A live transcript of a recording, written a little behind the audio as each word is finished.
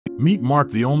Meet Mark,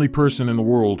 the only person in the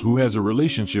world who has a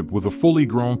relationship with a fully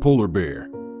grown polar bear.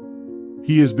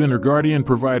 He has been her guardian,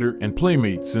 provider, and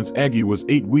playmate since Aggie was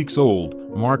 8 weeks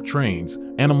old. Mark trains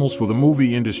animals for the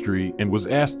movie industry and was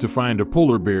asked to find a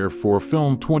polar bear for a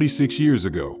film 26 years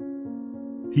ago.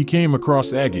 He came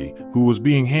across Aggie, who was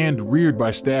being hand-reared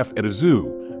by staff at a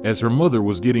zoo. As her mother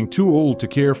was getting too old to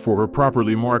care for her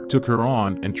properly, Mark took her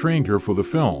on and trained her for the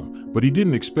film, but he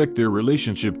didn't expect their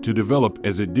relationship to develop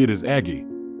as it did, as Aggie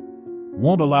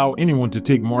won't allow anyone to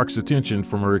take Mark's attention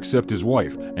from her except his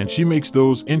wife, and she makes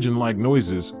those engine-like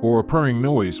noises or a purring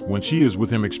noise when she is with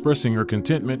him, expressing her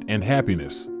contentment and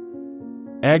happiness.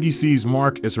 Aggie sees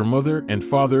Mark as her mother and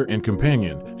father and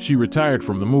companion. She retired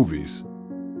from the movies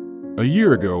a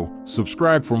year ago.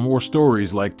 Subscribe for more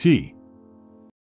stories like T.